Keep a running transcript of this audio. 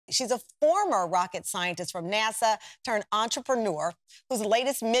She's a former rocket scientist from NASA turned entrepreneur whose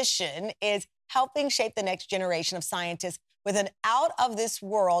latest mission is helping shape the next generation of scientists with an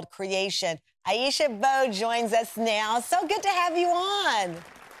out-of-this-world creation. Aisha Bowe joins us now. So good to have you on.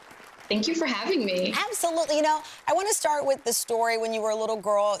 Thank you for having me. Absolutely. You know, I want to start with the story when you were a little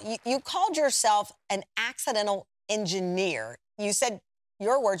girl. You called yourself an accidental engineer. You said,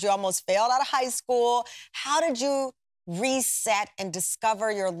 your words, you almost failed out of high school. How did you reset and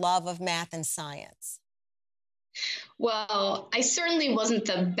discover your love of math and science? Well, I certainly wasn't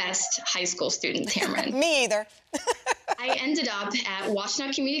the best high school student, Tamron. Me either. I ended up at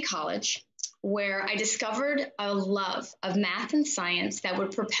Washtenaw Community College, where I discovered a love of math and science that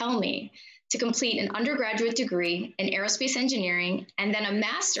would propel me to complete an undergraduate degree in aerospace engineering and then a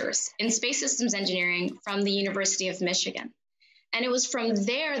master's in space systems engineering from the University of Michigan. And it was from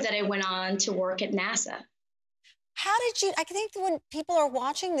there that I went on to work at NASA. How did you, I think when people are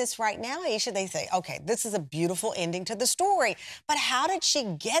watching this right now, Aisha, they say, okay, this is a beautiful ending to the story. But how did she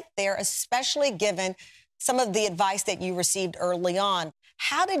get there, especially given some of the advice that you received early on?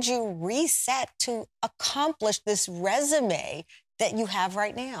 How did you reset to accomplish this resume that you have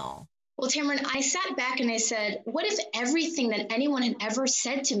right now? Well, Tamron, I sat back and I said, what if everything that anyone had ever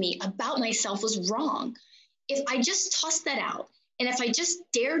said to me about myself was wrong? If I just tossed that out, and if I just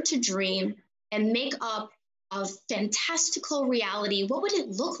dared to dream and make up a fantastical reality, what would it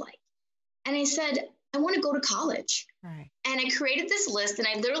look like? And I said, I want to go to college. Right. And I created this list and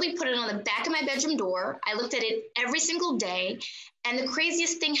I literally put it on the back of my bedroom door. I looked at it every single day. And the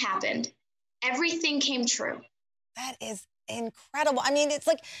craziest thing happened. Everything came true. That is incredible. I mean, it's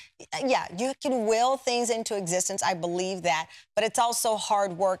like, yeah, you can will things into existence. I believe that. But it's also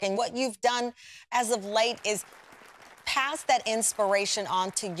hard work. And what you've done as of late is pass that inspiration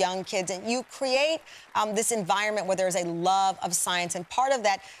on to young kids. And you create this environment where there's a love of science. And part of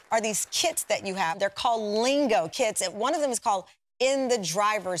that are these kits that you have. They're called lingo kits. And one of them is called In the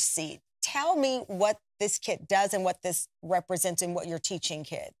Driver's Seat. Tell me what this kit does and what this represents and what you're teaching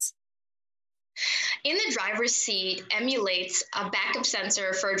kids. In the Driver's Seat emulates a backup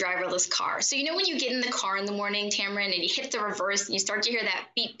sensor for a driverless car. So you know when you get in the car in the morning, Tamron, and you hit the reverse and you start to hear that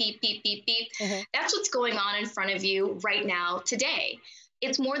beep, beep, beep, beep, beep, that's what's going on in front of you right now today.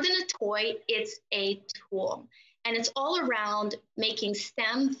 It's more than a toy, it's a tool. And it's all around making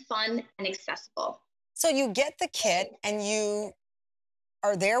STEM fun and accessible. So you get the kit and you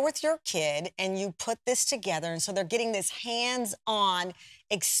are there with your kid and you put this together. And so they're getting this hands-on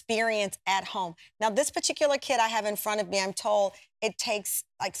experience at home. Now, this particular kit I have in front of me, I'm told it takes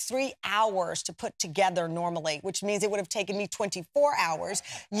like 3 hours to put together normally, which means it would have taken me 24 hours.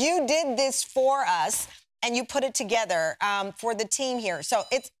 You did this for us and you put it together for the team here. So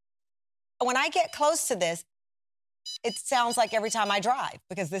it's, when I get close to this, it sounds like every time I drive,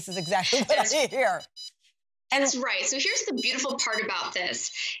 because this is exactly what I hear. That's right. So here's the beautiful part about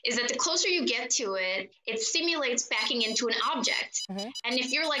this, is that the closer you get to it, it simulates backing into an object. And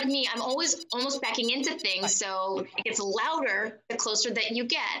if you're like me, I'm always almost backing into things. So it gets louder the closer that you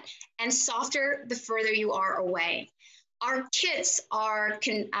get and softer the further you are away. Our kits are,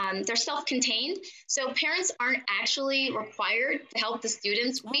 they're self-contained, so parents aren't actually required to help the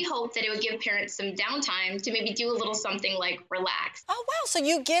students. We hope that it would give parents some downtime to maybe do a little something like relax. Oh, wow. So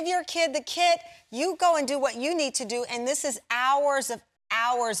you give your kid the kit, you go and do what you need to do, and this is hours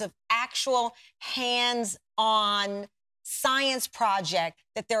of actual hands-on science project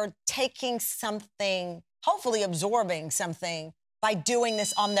that they're taking something, hopefully absorbing something by doing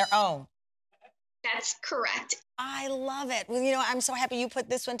this on their own. That's correct. I love it. Well, you know, I'm so happy you put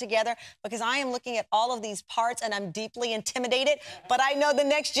this one together, because I am looking at all of these parts and I'm deeply intimidated. But I know the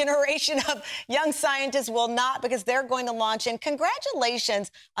next generation of young scientists will not, because they're going to launch in. Congratulations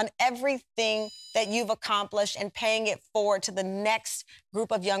on everything that you've accomplished and paying it forward to the next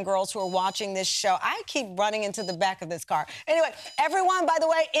group of young girls who are watching this show. I keep running into the back of this car. Anyway, everyone, by the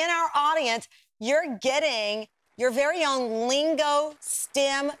way, in our audience, you're getting your very own Lingo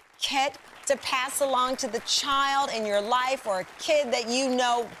STEM kit to pass along to the child in your life or a kid that you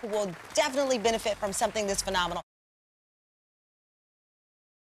know who will definitely benefit from something this phenomenal.